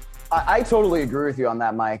 I totally agree with you on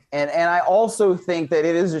that, Mike. And I also think that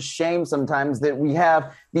it is a shame sometimes that we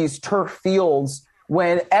have these turf fields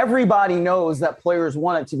when everybody knows that players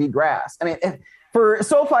want it to be grass. I mean, for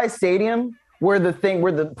SoFi Stadium, where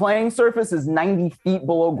the playing surface is 90 feet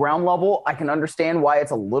below ground level, I can understand why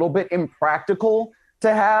it's a little bit impractical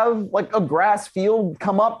to have like a grass field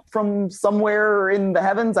come up from somewhere in the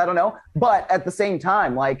heavens. I don't know. But at the same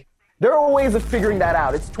time, like, there are ways of figuring that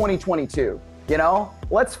out. It's 2022.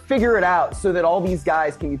 Let's figure it out so that all these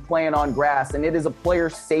guys can be playing on grass, and it is a player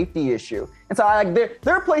safety issue. And so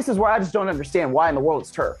there are places where I just don't understand why in the world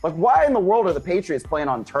it's turf. Like, why in the world are the Patriots playing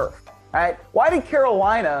on turf? Right? Why did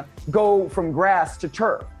Carolina go from grass to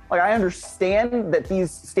turf? Like, I understand that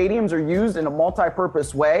these stadiums are used in a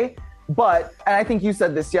multi-purpose way, but, and I think you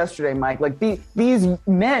said this yesterday, Mike, like these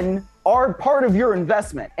men are part of your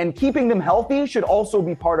investment, and keeping them healthy should also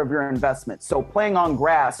be part of your investment. So playing on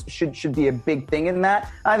grass should be a big thing in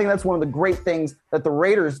that. I think that's one of the great things that the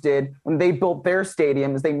Raiders did when they built their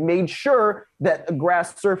stadium, is they made sure that a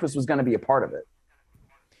grass surface was going to be a part of it.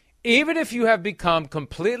 even if you have become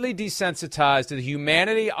completely desensitized to the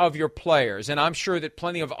humanity of your players, and I'm sure that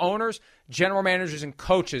plenty of owners, general managers, and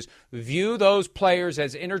coaches view those players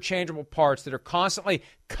as interchangeable parts that are constantly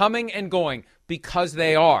coming and going because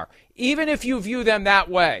they are. Even if you view them that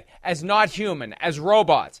way, as not human, as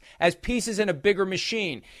robots, as pieces in a bigger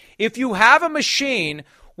machine, if you have a machine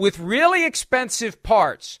with really expensive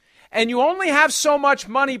parts and you only have so much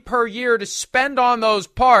money per year to spend on those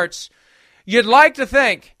parts, you'd like to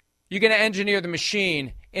think you're going to engineer the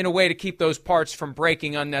machine in a way to keep those parts from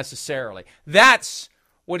breaking unnecessarily. That's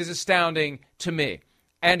what is astounding to me.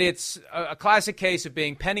 And it's a classic case of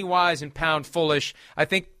being penny wise and pound foolish. I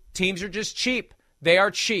think teams are just cheap. They are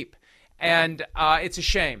cheap. And it's a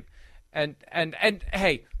shame. And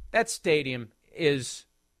hey, that stadium is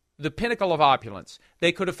the pinnacle of opulence.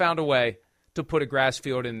 They could have found a way to put a grass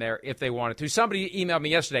field in there if they wanted to. Somebody emailed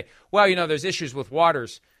me yesterday, well, there's issues with water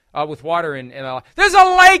in there's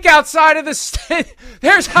a lake outside of the state.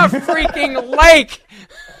 There's a freaking lake.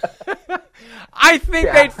 I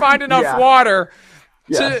think they'd find enough water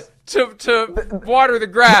to water the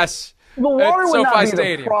grass. The water would not be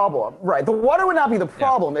Stadium. The problem, right? The water would not be the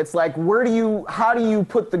problem. It's like, how do you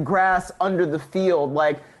put the grass under the field?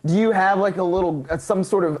 Like, do you have like some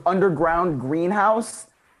sort of underground greenhouse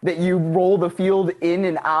that you roll the field in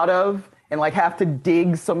and out of, and like have to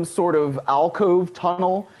dig some sort of alcove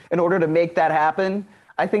tunnel in order to make that happen?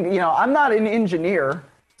 I think, I'm not an engineer,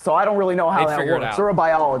 so I don't really know how that works, or a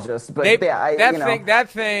biologist. But that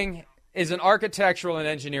thing is an architectural and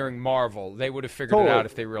engineering marvel. They would have figured it out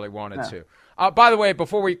if they really wanted to. By the way,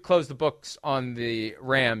 before we close the books on the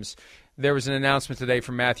Rams, there was an announcement today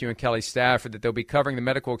from Matthew and Kelly Stafford that they'll be covering the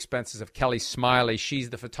medical expenses of Kelly Smiley. She's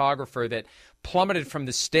the photographer that plummeted from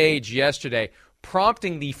the stage yesterday,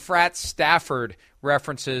 prompting the frat Stafford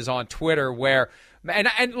references on Twitter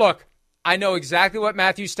and look, I know exactly what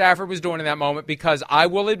Matthew Stafford was doing in that moment, because I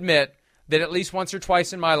will admit that at least once or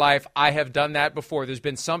twice in my life, I have done that before. There's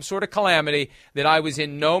been some sort of calamity that I was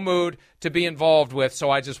in no mood to be involved with,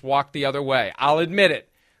 so I just walked the other way. I'll admit it,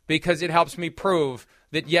 because it helps me prove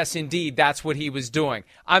that, yes, indeed, that's what he was doing.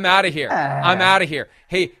 I'm out of here. I'm out of here.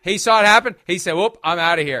 He saw it happen. He said, whoop, I'm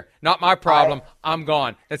out of here. Not my problem. I'm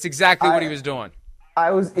gone. That's exactly what he was doing.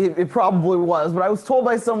 It probably was, but I was told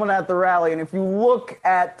by someone at the rally, and if you look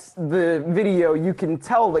at the video, you can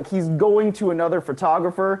tell that he's going to another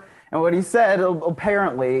photographer. And what he said,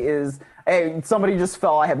 apparently, is, hey, somebody just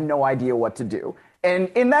fell. I have no idea what to do. And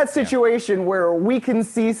in that situation where we can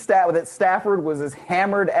see that Stafford was as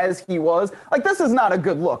hammered as he was, like, this is not a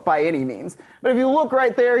good look by any means. But if you look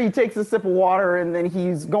right there, he takes a sip of water, and then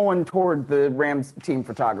he's going toward the Rams team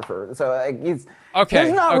photographer. So he's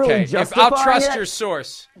not really justifying I'll trust it, your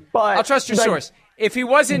source. But I'll trust your source. If he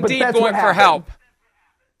was indeed going for help,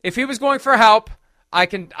 if he was going for help, I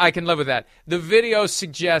can live with that. The video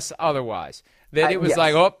suggests otherwise. That it was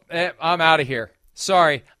I'm out of here.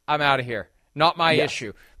 Sorry, I'm out of here. Not my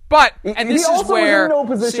issue. But, and this is where... He also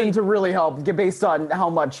was in no position to really help, based on how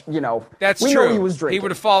much, That's we true. know he was drinking. He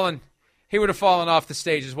would have fallen off the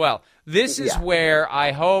stage as well. This is where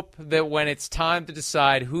I hope that when it's time to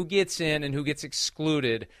decide who gets in and who gets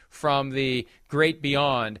excluded from the great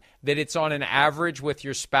beyond, that it's on an average with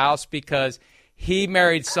your spouse, because he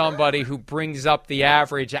married somebody who brings up the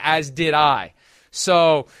average, as did I.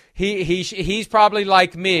 So he's probably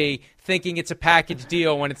like me, thinking it's a package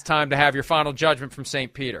deal when it's time to have your final judgment from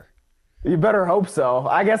St. Peter. You better hope so.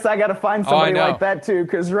 I guess I got to find somebody like that too,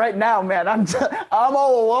 because right now, man, I'm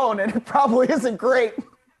all alone, and it probably isn't great.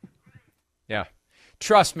 Yeah,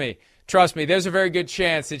 trust me. There's a very good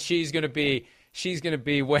chance that she's going to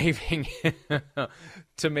be waving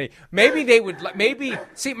to me.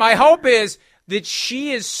 See, my hope is that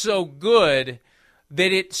she is so good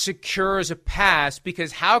that it secures a pass,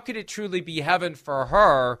 because how could it truly be heaven for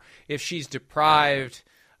her if she's deprived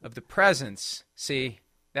of the presence? See,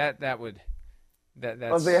 that's I don't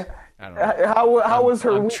know. How was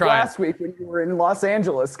her week last week when you were in Los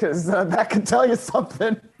Angeles? Because that could tell you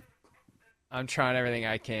something. I'm trying everything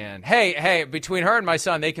I can. Hey, between her and my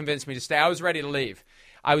son, they convinced me to stay. I was ready to leave.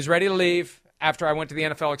 After I went to the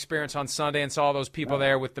NFL Experience on Sunday and saw those people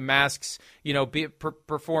there with the masks,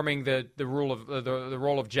 performing the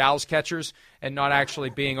role of joust catchers and not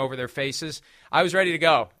actually being over their faces. I was ready to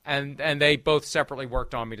go, and they both separately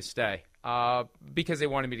worked on me to stay because they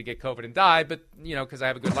wanted me to get COVID and die, but because I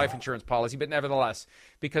have a good life insurance policy. But nevertheless,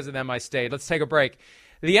 because of them, I stayed. Let's take a break.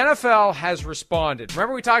 The NFL has responded.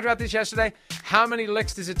 Remember we talked about this yesterday? How many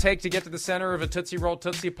licks does it take to get to the center of a Tootsie Roll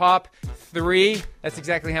Tootsie Pop? 3. That's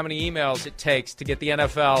exactly how many emails it takes to get the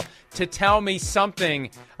NFL to tell me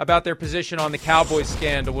something about their position on the Cowboys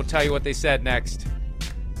scandal. We'll tell you what they said next.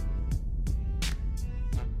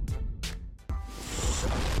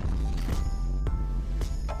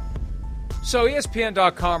 So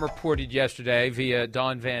ESPN.com reported yesterday via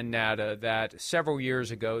Don Van Natta that several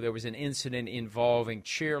years ago there was an incident involving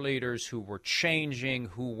cheerleaders who were changing,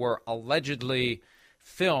 who were allegedly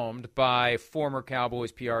filmed by former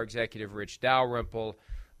Cowboys PR executive Rich Dalrymple.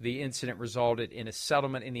 The incident resulted in a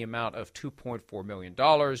settlement in the amount of $2.4 million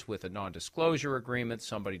with a non-disclosure agreement.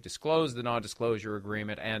 Somebody disclosed the non-disclosure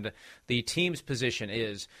agreement, and the team's position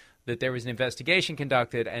is that there was an investigation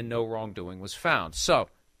conducted and no wrongdoing was found. So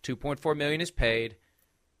 $2.4 million is paid,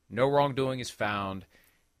 no wrongdoing is found.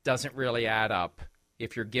 Doesn't really add up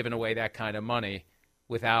if you're giving away that kind of money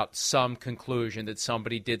without some conclusion that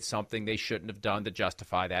somebody did something they shouldn't have done to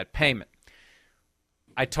justify that payment.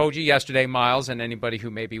 I told you yesterday, Miles, and anybody who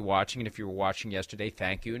may be watching, and if you were watching yesterday,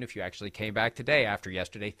 thank you, and if you actually came back today after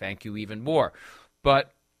yesterday, thank you even more.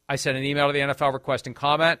 But I sent an email to the NFL requesting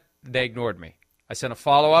comment. They ignored me. I sent a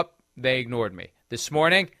follow-up. They ignored me. This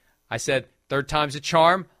morning, I said, third time's a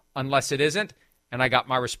charm, unless it isn't, and I got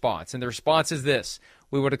my response. And the response is this: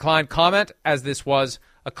 we will decline comment as this was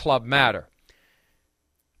a club matter.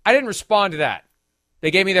 I didn't respond to that.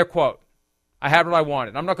 They gave me their quote. I had what I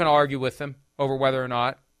wanted. I'm not going to argue with them over whether or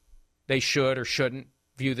not they should or shouldn't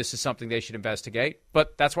view this as something they should investigate,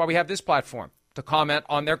 but that's why we have this platform, to comment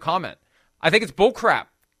on their comment. I think it's bullcrap.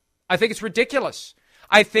 I think it's ridiculous.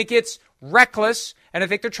 I think it's reckless, and I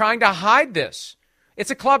think they're trying to hide this.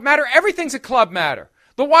 It's a club matter. Everything's a club matter.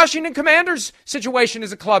 The Washington Commanders situation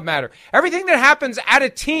is a club matter. Everything that happens at a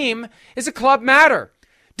team is a club matter.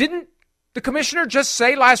 Didn't the commissioner just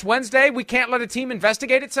say last Wednesday we can't let a team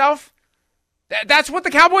investigate itself? That's what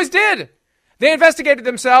the Cowboys did. They investigated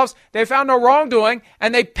themselves, they found no wrongdoing,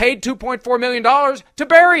 and they paid $2.4 million to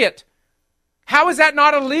bury it. How is that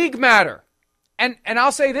not a league matter? And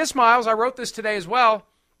I'll say this, Miles, I wrote this today as well.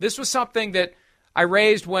 This was something that I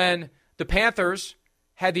raised when the Panthers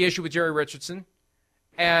had the issue with Jerry Richardson.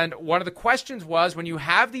 And one of the questions was, when you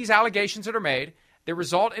have these allegations that are made that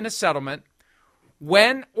result in a settlement,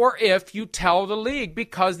 when or if you tell the league,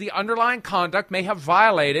 because the underlying conduct may have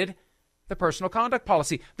violated the personal conduct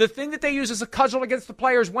policy, the thing that they use as a cudgel against the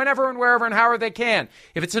players whenever and wherever and however they can.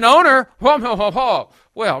 If it's an owner,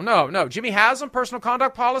 no. Jimmy Haslam, personal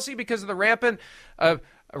conduct policy because of the rampant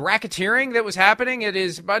racketeering that was happening. It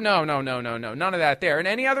is, but no, none of that there. And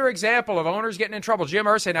any other example of owners getting in trouble, Jim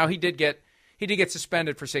Irsay, now he did get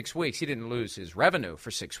suspended for 6 weeks. He didn't lose his revenue for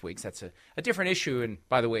 6 weeks. That's a different issue. And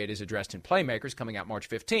by the way, it is addressed in Playmakers coming out March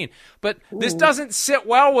 15. But this doesn't sit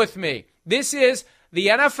well with me. This is the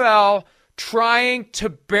NFL trying to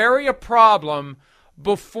bury a problem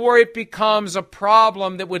before it becomes a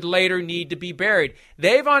problem that would later need to be buried.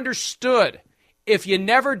 They've understood if you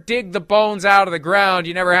never dig the bones out of the ground,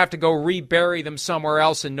 you never have to go rebury them somewhere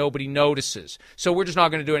else and nobody notices. So we're just not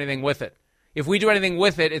going to do anything with it. If we do anything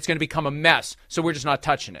with it, it's going to become a mess. So we're just not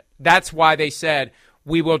touching it. That's why they said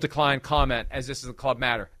we will decline comment as this is a club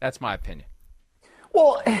matter. That's my opinion.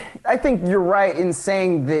 Well, I think you're right in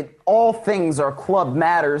saying that all things are club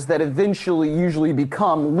matters that eventually usually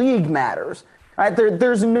become league matters. Right?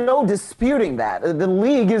 There's no disputing that. The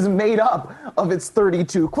league is made up of its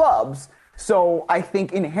 32 clubs. So I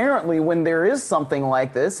think inherently when there is something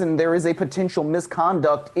like this and there is a potential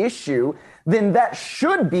misconduct issue, then that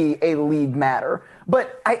should be a league matter.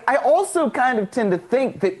 But I also kind of tend to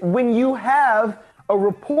think that when you have a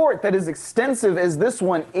report that is extensive as this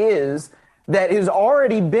one is, that has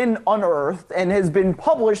already been unearthed and has been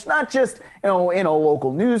published, not just in a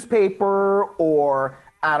local newspaper or,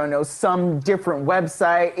 I don't know, some different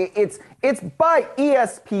website. It's by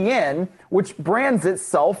ESPN, which brands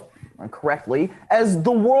itself correctly as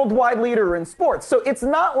the worldwide leader in sports. So it's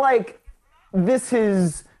not like this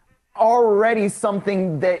is already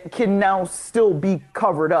something that can now still be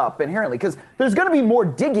covered up inherently, because there's going to be more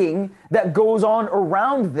digging that goes on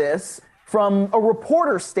around this from a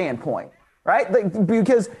reporter standpoint. Right?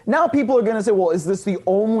 Because now people are going to say, well, is this the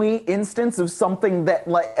only instance of something that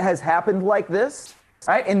has happened like this?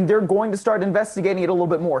 Right? And they're going to start investigating it a little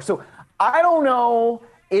bit more. So I don't know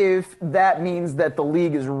if that means that the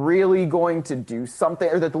league is really going to do something,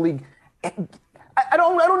 or that the league, I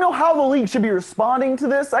don't know how the league should be responding to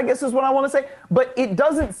this, I guess is what I want to say. But it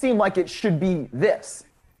doesn't seem like it should be this.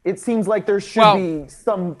 It seems like there should be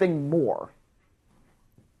something more.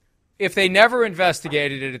 If they never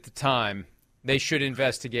investigated it at the time, they should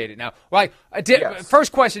investigate it now.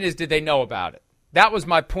 First question is, did they know about it? That was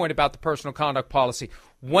my point about the personal conduct policy.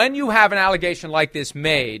 When you have an allegation like this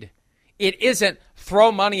made, it isn't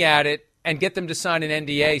throw money at it and get them to sign an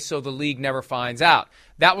NDA so the league never finds out.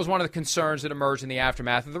 That was one of the concerns that emerged in the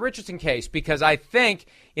aftermath of the Richardson case, because I think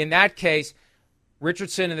in that case,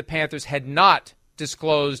 Richardson and the Panthers had not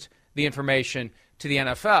disclosed the information to the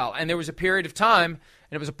NFL. And there was a period of time,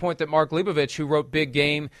 and it was a point that Mark Leibovich, who wrote Big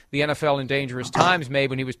Game, the NFL in Dangerous Times, made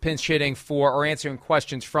when he was pinch hitting for or answering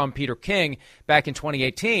questions from Peter King back in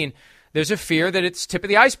 2018. There's a fear that it's tip of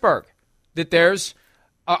the iceberg, that there's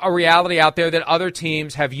a reality out there that other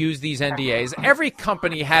teams have used these NDAs. Every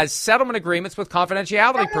company has settlement agreements with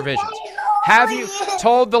confidentiality provisions. Have you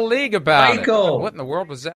told the league about it? What in the world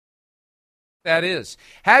was that? That is.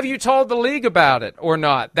 Have you told the league about it or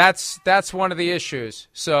not? That's one of the issues.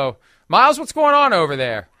 So, Miles, what's going on over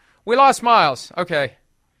there? We lost Miles. Okay.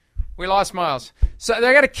 We lost Miles. So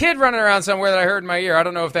they got a kid running around somewhere that I heard in my ear. I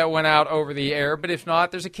don't know if that went out over the air, but if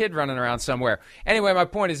not, there's a kid running around somewhere. Anyway, my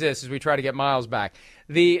point is this, as we try to get Miles back.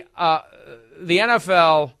 The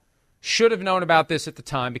NFL should have known about this at the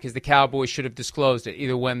time because the Cowboys should have disclosed it,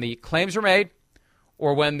 either when the claims were made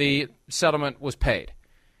or when the settlement was paid.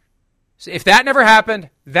 So if that never happened,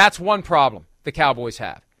 that's one problem the Cowboys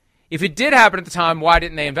have. If it did happen at the time, why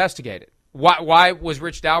didn't they investigate it? Why was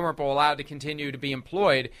Rich Dalrymple allowed to continue to be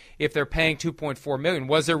employed if they're paying $2.4 million?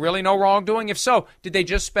 Was there really no wrongdoing? If so, did they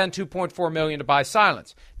just spend $2.4 million to buy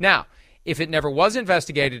silence? Now, if it never was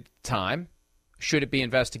investigated at the time, should it be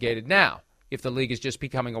investigated now? If the league is just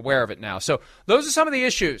becoming aware of it now. So those are some of the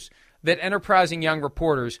issues that enterprising young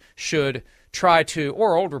reporters should try to,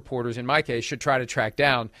 or old reporters in my case, should try to track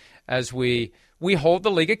down as we hold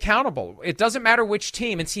the league accountable. It doesn't matter which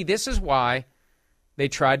team. And see, this is why they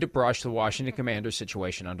tried to brush the Washington Commanders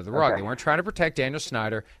situation under the rug. Okay. They weren't trying to protect Daniel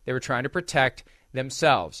Snyder. They were trying to protect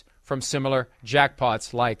themselves from similar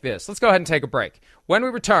jackpots like this. Let's go ahead and take a break. When we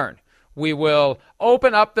return, we will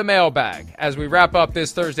open up the mailbag as we wrap up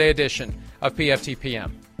this Thursday edition of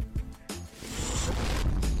PFTPM.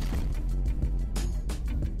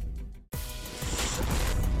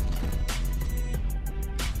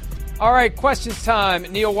 All right, questions time.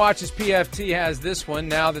 Neil Watches PFT has this one.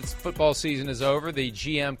 Now that football season is over, the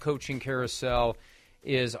GM coaching carousel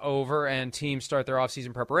is over, and teams start their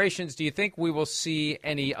offseason preparations. Do you think we will see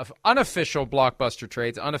any unofficial blockbuster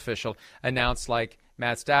trades, announced like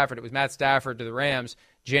Matt Stafford? It was Matt Stafford to the Rams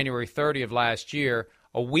January 30 of last year,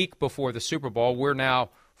 a week before the Super Bowl. We're now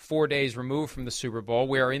 4 days removed from the Super Bowl.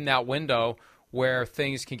 We are in that window where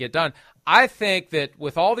things can get done. I think that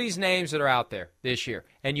with all these names that are out there this year,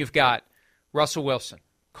 and you've got Russell Wilson,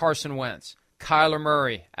 Carson Wentz, Kyler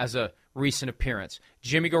Murray as a recent appearance,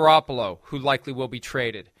 Jimmy Garoppolo, who likely will be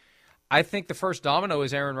traded, I think the first domino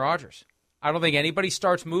is Aaron Rodgers. I don't think anybody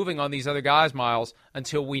starts moving on these other guys, Miles,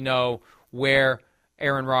 until we know where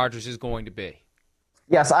Aaron Rodgers is going to be.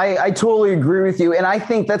 Yes, I totally agree with you, and I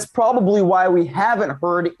think that's probably why we haven't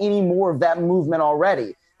heard any more of that movement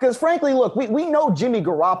already. Because frankly, look, we know Jimmy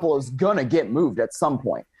Garoppolo is going to get moved at some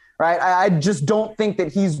point, right? I just don't think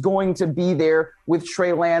that he's going to be there with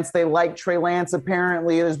Trey Lance. They like Trey Lance,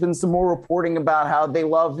 apparently. There's been some more reporting about how they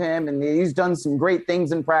love him, and he's done some great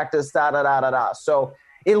things in practice, da-da-da-da-da. So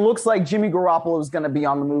it looks like Jimmy Garoppolo is going to be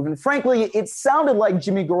on the move. And frankly, it sounded like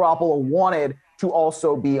Jimmy Garoppolo wanted to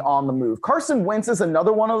also be on the move. Carson Wentz is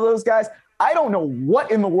another one of those guys. I don't know what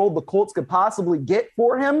in the world the Colts could possibly get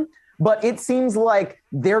for him, but it seems like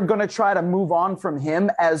they're going to try to move on from him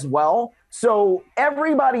as well. So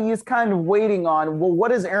everybody is kind of waiting on, well,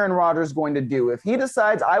 what is Aaron Rodgers going to do? If he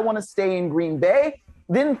decides I want to stay in Green Bay,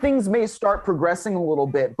 then things may start progressing a little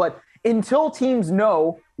bit. But until teams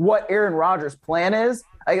know what Aaron Rodgers' plan is,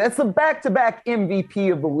 that's the back-to-back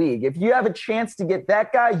MVP of the league. If you have a chance to get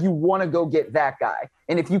that guy, you want to go get that guy.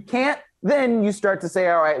 And if you can't, then you start to say,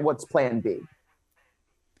 all right, what's plan B?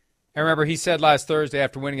 I remember he said last Thursday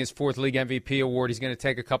after winning his fourth league MVP award, he's going to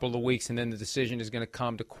take a couple of weeks and then the decision is going to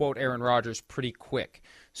come, to quote Aaron Rodgers, pretty quick.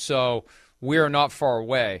 So we are not far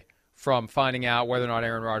away from finding out whether or not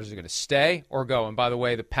Aaron Rodgers is going to stay or go. And by the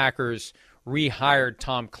way, the Packers rehired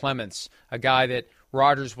Tom Clements, a guy that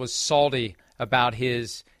Rodgers was salty about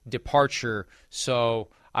his departure. So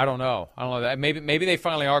I don't know. Maybe they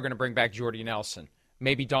finally are going to bring back Jordy Nelson,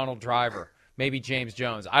 maybe Donald Driver, maybe James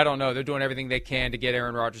Jones. I don't know. They're doing everything they can to get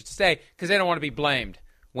Aaron Rodgers to stay because they don't want to be blamed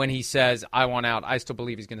when he says, I want out. I still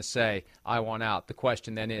believe he's going to say, I want out. The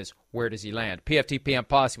question then is, where does he land? PFTPM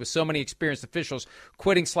Posse, with so many experienced officials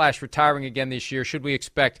quitting/retiring again this year, should we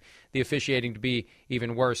expect the officiating to be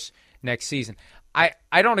even worse next season?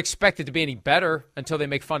 I don't expect it to be any better until they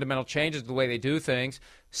make fundamental changes to the way they do things.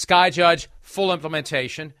 Sky Judge, full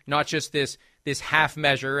implementation, not just this half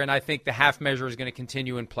measure, and I think the half measure is going to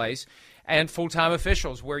continue in place. And full-time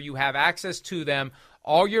officials, where you have access to them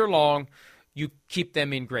all year long. You keep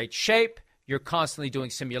them in great shape. You're constantly doing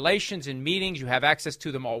simulations and meetings. You have access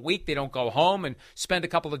to them all week. They don't go home and spend a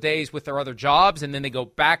couple of days with their other jobs, and then they go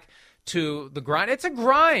back to the grind. It's a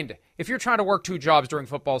grind. If you're trying to work 2 jobs during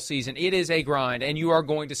football season, it is a grind, and you are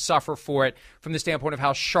going to suffer for it from the standpoint of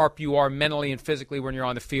how sharp you are mentally and physically when you're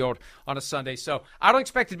on the field on a Sunday. So I don't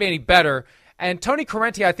expect it to be any better. And Tony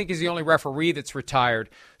Corrente, I think, is the only referee that's retired.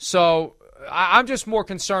 So I'm just more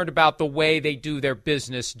concerned about the way they do their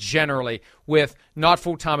business generally with not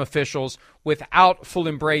full-time officials, without full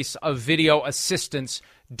embrace of video assistance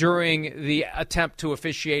during the attempt to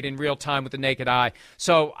officiate in real time with the naked eye.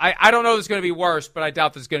 So I don't know if it's going to be worse, but I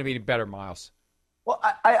doubt there's going to be any better, Miles. Well,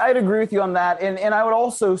 I'd agree with you on that. And I would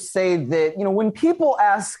also say that, when people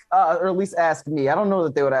ask, or at least ask me, I don't know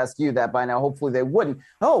that they would ask you that by now. Hopefully they wouldn't.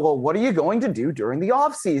 Oh, well, what are you going to do during the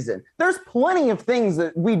off season? There's plenty of things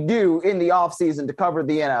that we do in the off season to cover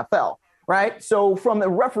the NFL. Right. So from a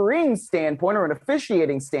refereeing standpoint or an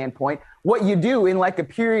officiating standpoint, what you do in like a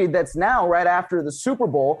period that's now right after the Super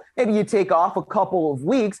Bowl, maybe you take off a couple of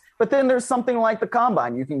weeks, but then there's something like the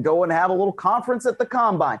Combine. You can go and have a little conference at the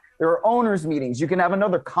Combine. There are owners meetings. You can have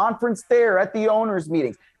another conference there at the owners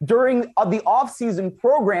meetings. During the off-season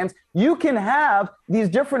programs, you can have these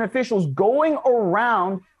different officials going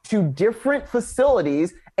around to different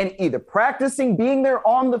facilities and either practicing, being there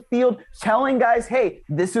on the field, telling guys, hey,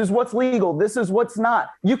 this is what's legal, this is what's not.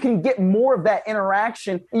 You can get more of that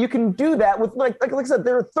interaction. And you can do that with, like I said,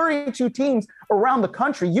 there are 32 teams around the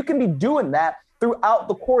country. You can be doing that throughout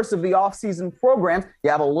the course of the off-season programs. You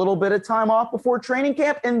have a little bit of time off before training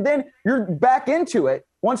camp, and then you're back into it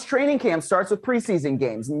once training camp starts with preseason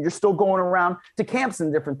games, and you're still going around to camps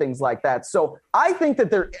and different things like that. So I think that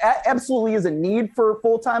there absolutely is a need for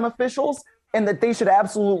full-time officials, and that they should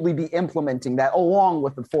absolutely be implementing that along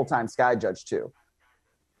with the full-time sky judge too.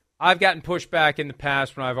 I've gotten pushback in the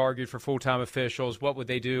past when I've argued for full-time officials. What would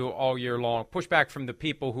they do all year long? Pushback from the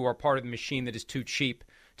people who are part of the machine that is too cheap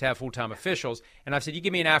to have full-time officials. And I've said, you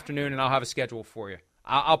give me an afternoon and I'll have a schedule for you.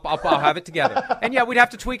 I'll have it together. And yeah, we'd have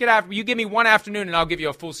to tweak it after. You give me one afternoon and I'll give you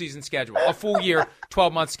a full season schedule, a full year,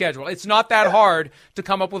 12-month schedule. It's not that hard to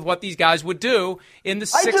come up with what these guys would do in the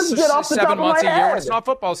 6 or 7 months a year when it's not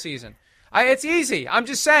football season. It's easy. I'm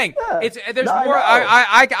just saying. Yeah. There's more.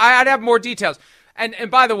 I'd have more details. And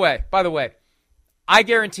by the way, I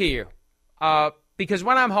guarantee you, because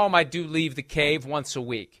when I'm home, I do leave the cave once a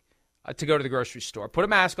week to go to the grocery store. Put a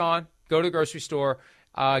mask on, go to the grocery store,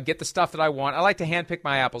 get the stuff that I want. I like to handpick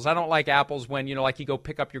my apples. I don't like apples when, like you go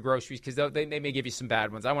pick up your groceries because they may give you some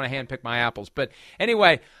bad ones. I want to handpick my apples. But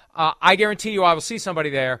anyway, I guarantee you I will see somebody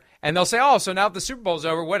there, and they'll say, oh, so now that the Super Bowl's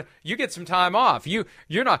over, what? You get some time off. You're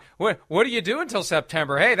not. What do you do until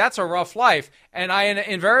September? Hey, that's a rough life. And I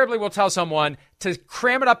invariably will tell someone to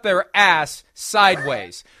cram it up their ass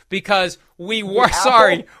sideways because we work.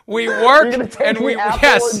 Sorry, we work and we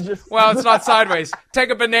yes. Well, it's not sideways. Take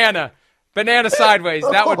a banana sideways.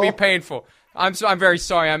 That would be painful. I'm very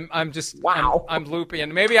sorry. I'm just wow. I'm loopy,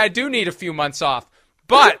 and maybe I do need a few months off.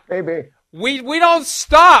 But maybe we don't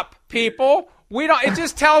stop, people. We don't. It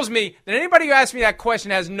just tells me that anybody who asks me that question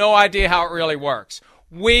has no idea how it really works.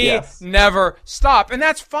 We never stop, and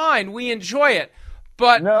that's fine. We enjoy it.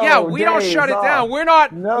 But we don't shut it down. We're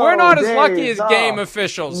not as lucky as game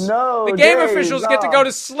officials. The game officials get to go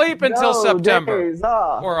to sleep until September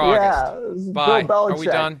or August. Yeah, bye. Are we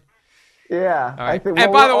done? Yeah. All right.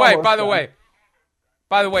 And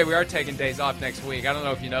by the way, we are taking days off next week. I don't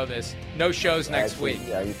know if you know this. No shows next week.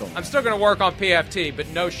 Yeah, you told me. I'm still going to work on PFT, but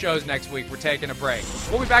no shows next week. We're taking a break.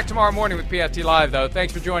 We'll be back tomorrow morning with PFT Live, though.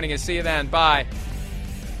 Thanks for joining us. See you then. Bye.